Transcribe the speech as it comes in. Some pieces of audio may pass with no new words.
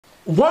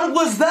What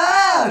was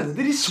that?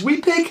 Did he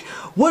sweep pick?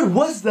 What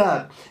was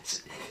that?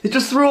 It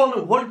just threw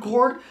on one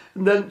chord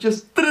and then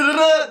just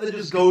it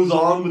just goes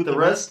on with the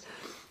rest.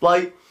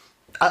 Like,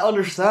 I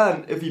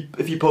understand if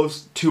you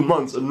post 2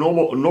 months, a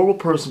normal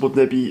person would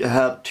maybe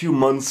have 2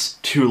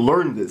 months to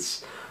learn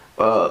this.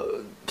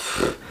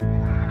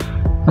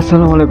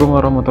 Assalamualaikum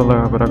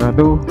warahmatullahi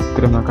wabarakatuh.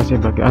 Terima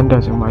kasih bagi Anda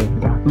semua yang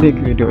sudah klik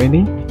video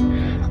ini.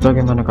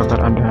 Bagaimana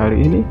kabar Anda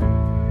hari ini?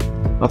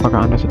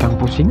 Apakah Anda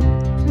sedang pusing,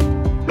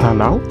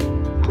 galau,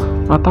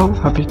 atau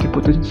habis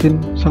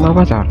diputusin sama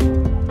pacar?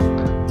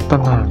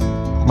 Tenang,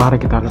 mari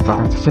kita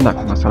lupakan sejenak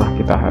masalah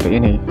kita hari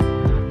ini.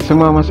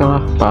 Semua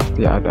masalah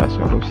pasti ada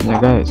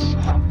solusinya, guys.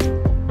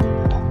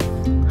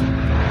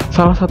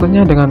 Salah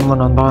satunya dengan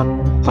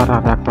menonton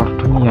para reaktor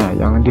dunia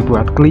yang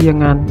dibuat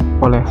keliengan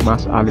oleh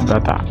Mas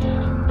AlipBaTa.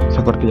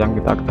 Seperti yang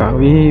kita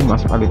ketahui,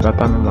 Mas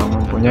AlipBaTa memang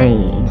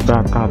mempunyai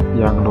bakat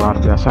yang luar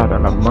biasa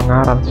dalam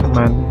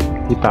mengaransemen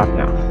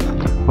gitarnya.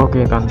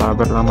 Oke, tanpa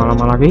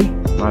berlama-lama lagi,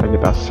 mari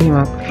kita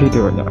simak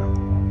videonya.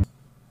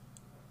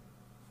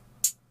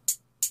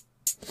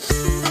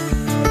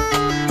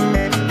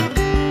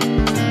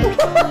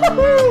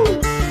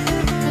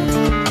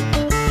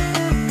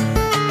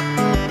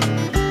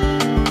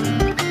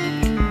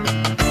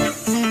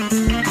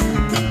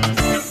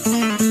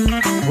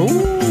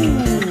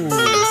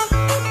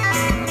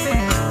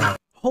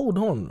 Hold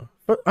on,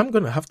 I'm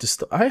gonna have to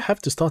I have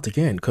to start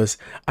again because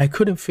I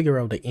couldn't figure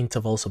out the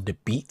intervals of the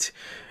beat.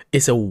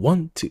 It's a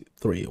 1 2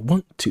 3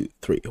 1 2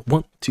 3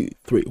 1 2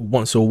 3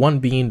 1. So 1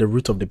 being the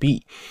root of the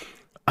beat.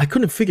 I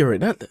couldn't figure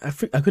it out.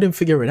 I couldn't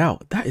figure it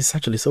out. That is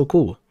actually so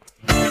cool.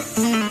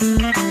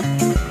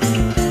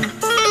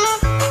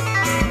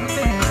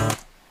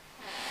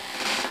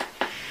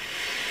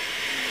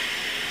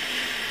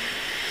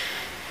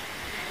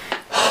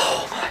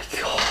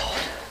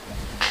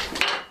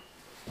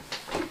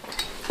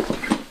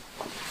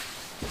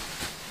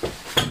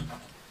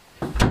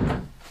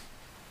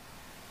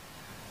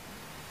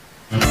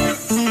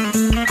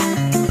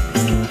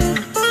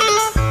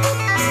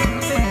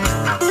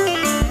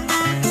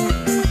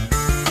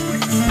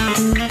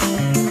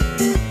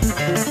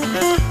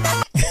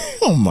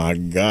 Oh my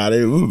God.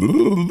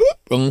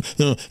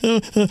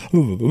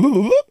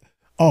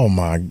 Oh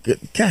my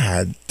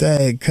God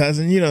dang,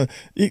 cousin,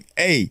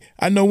 hey,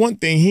 I know one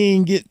thing,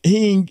 he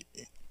ain't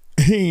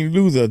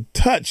lose a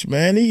touch,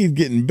 man. He's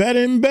getting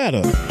better and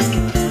better.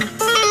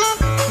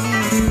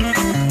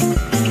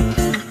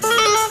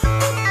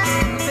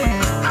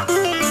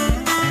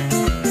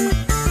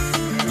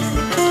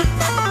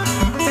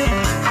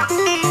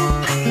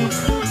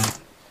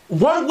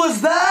 What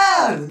was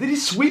that? Did he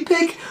sweep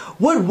pick?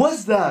 What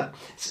was that?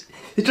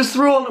 It just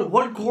threw on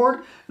one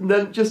chord and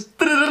then just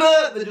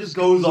it just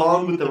goes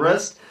on with the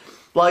rest.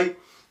 Like,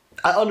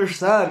 I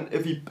understand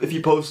if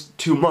you post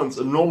 2 months,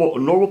 a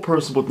normal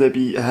person would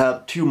maybe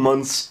have 2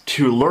 months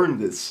to learn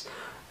this.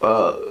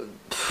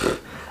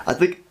 I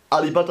think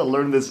AlipBaTa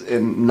learned this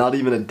in not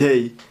even a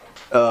day.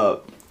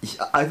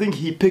 I think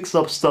he picks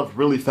up stuff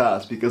really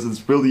fast because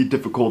it's really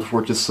difficult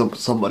for just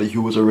somebody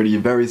who was already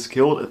very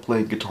skilled at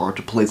playing guitar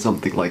to play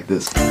something like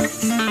this.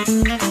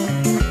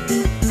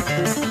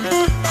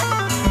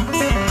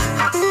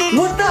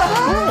 What the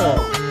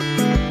hell?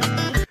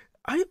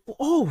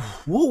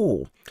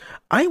 Whoa.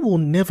 I will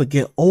never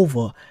get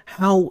over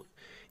how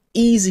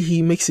easy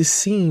he makes it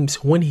seem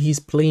when he's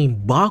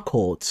playing bar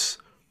chords.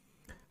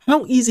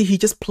 How easy he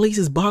just plays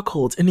his bar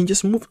chords and then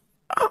just move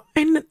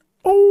and then,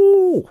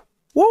 whoa.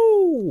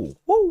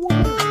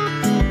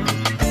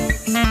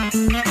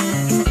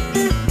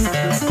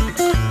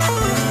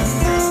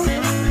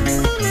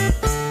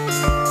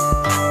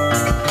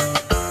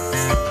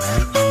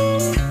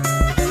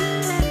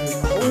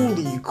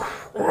 Holy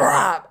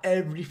crap,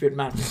 everything,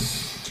 man.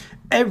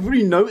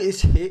 Every note is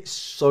hit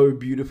so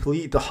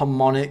beautifully. The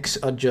harmonics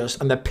are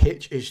just, and the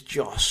pitch is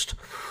just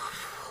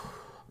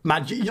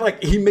magic.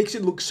 Like, he makes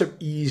it look so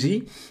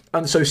easy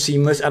and so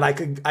seamless, and I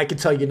can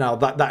tell you now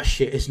that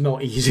shit is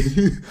not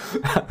easy.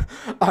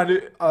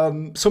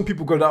 And some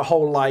people go their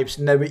whole lives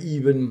never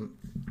even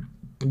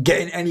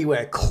getting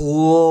anywhere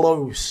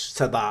close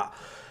to that,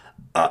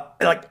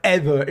 like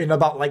ever in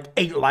about like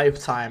 8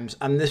 lifetimes.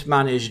 And this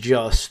man is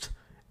just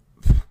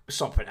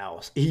something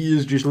else. He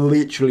is just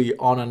literally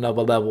on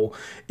another level.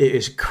 It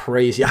is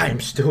crazy. I am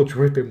still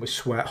dripping with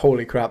sweat.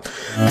 Holy crap.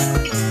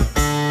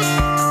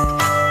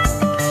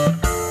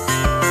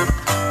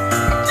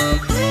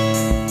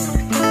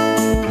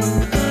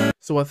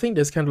 So I think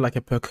there's kind of like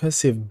a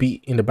percussive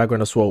beat in the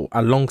background as well,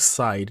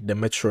 alongside the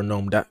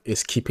metronome that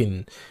is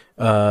keeping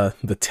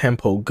the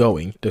tempo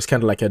going. There's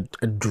kind of like a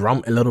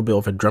drum, a little bit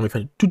of a drum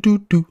effect,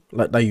 do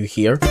like that you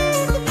hear.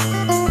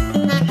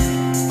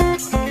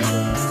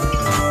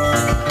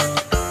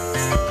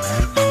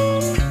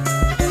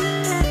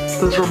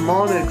 Those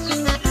harmonics.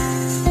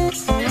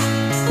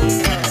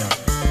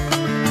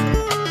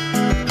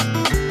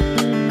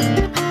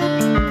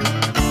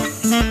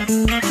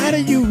 How do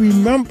you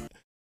remember?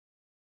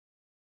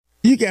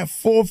 You got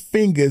 4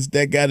 fingers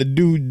that got to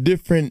do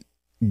different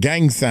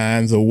gang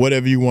signs or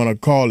whatever you want to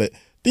call it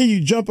Then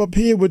you jump up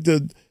here with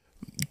the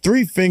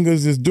 3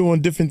 fingers is doing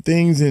different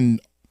things,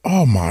 and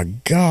oh my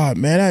God,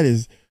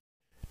 man,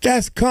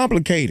 that's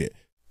complicated.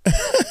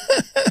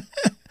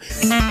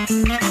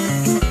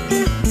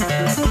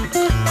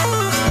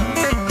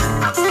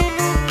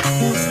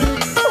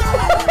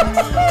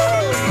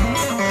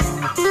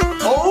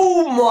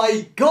 Oh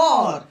my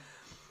God!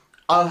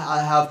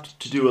 I have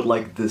to do it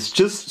like this,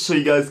 just so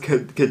you guys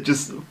can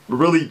just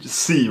really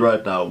see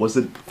right now. Was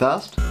it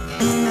fast?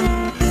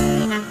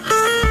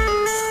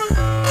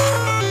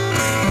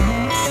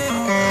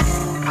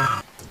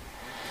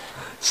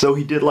 So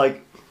he did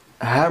like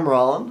hammer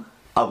on.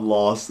 I'm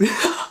lost.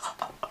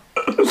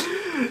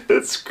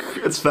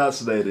 It's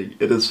fascinating.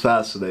 It is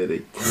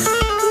fascinating.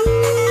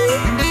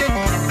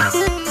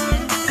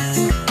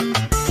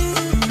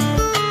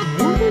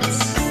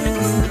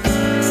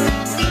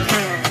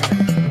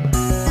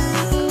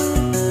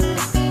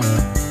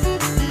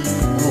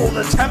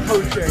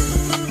 Tempo change.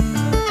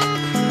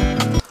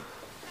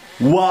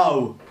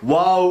 Wow,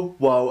 wow,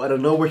 wow. I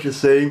don't know what you're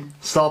saying.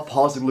 Stop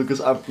pausing,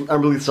 Lucas.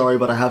 I'm really sorry,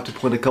 but I have to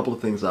point a couple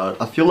of things out.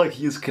 I feel like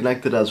he is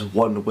connected as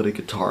one with a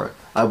guitar.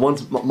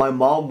 My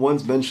mom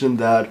once mentioned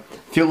that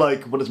I feel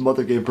like when his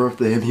mother gave birth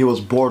to him, he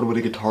was born with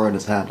a guitar in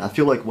his hand. I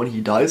feel like when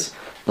he dies,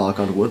 knock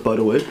on wood, by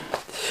the way,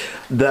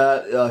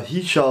 that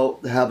he shall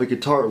have a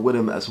guitar with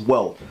him as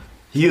well.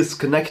 He is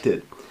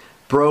connected.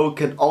 Bro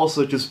can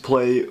also just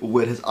play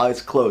with his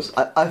eyes closed.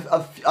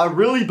 I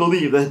really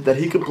believe that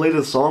he can play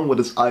the song with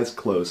his eyes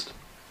closed.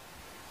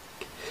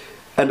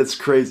 And it's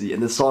crazy,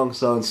 and the song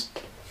sounds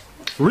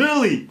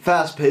really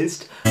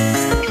fast-paced.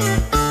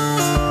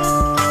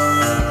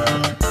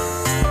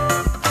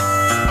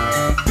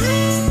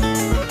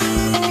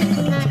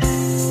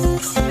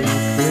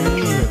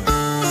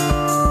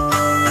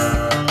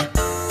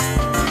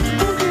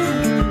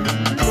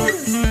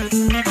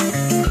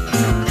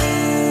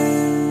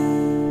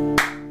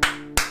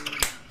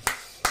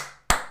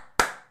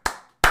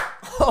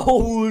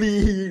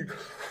 Holy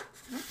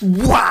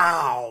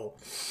wow.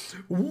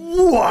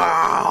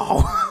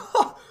 Wow.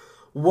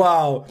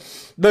 Wow.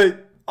 No,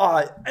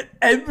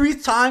 every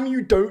time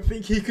you don't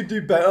think he could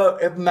do better,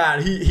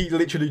 man, he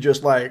literally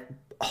just like,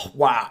 oh,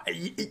 wow.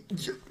 He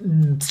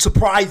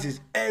surprises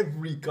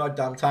every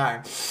goddamn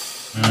time.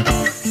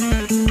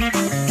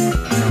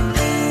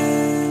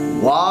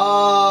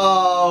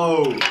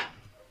 Wow.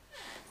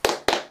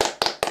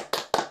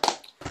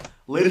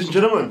 Ladies and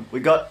gentlemen, we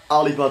got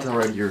AlipBaTa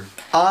right here.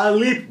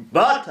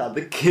 AlipBaTa,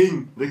 the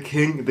king, the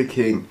king, the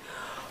king.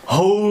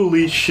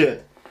 Holy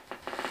shit.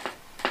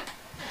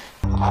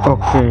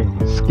 Oke,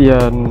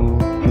 sekian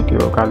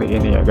video kali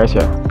ini ya guys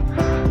ya.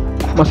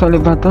 Mas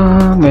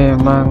AlipBaTa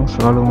memang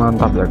selalu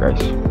mantap ya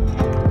guys.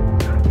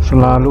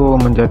 Selalu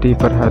menjadi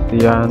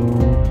perhatian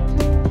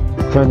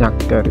banyak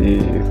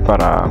dari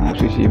para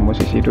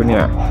musisi-musisi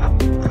dunia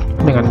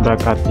dengan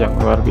bakat yang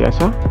luar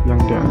biasa yang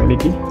dia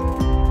miliki.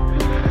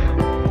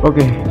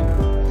 Oke,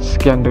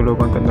 sekian dulu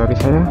konten dari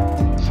saya.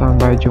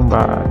 Sampai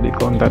jumpa di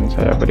konten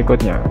saya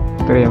berikutnya.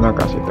 Terima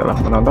kasih telah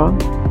menonton.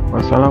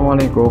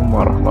 Wassalamualaikum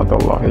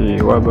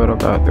warahmatullahi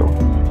wabarakatuh.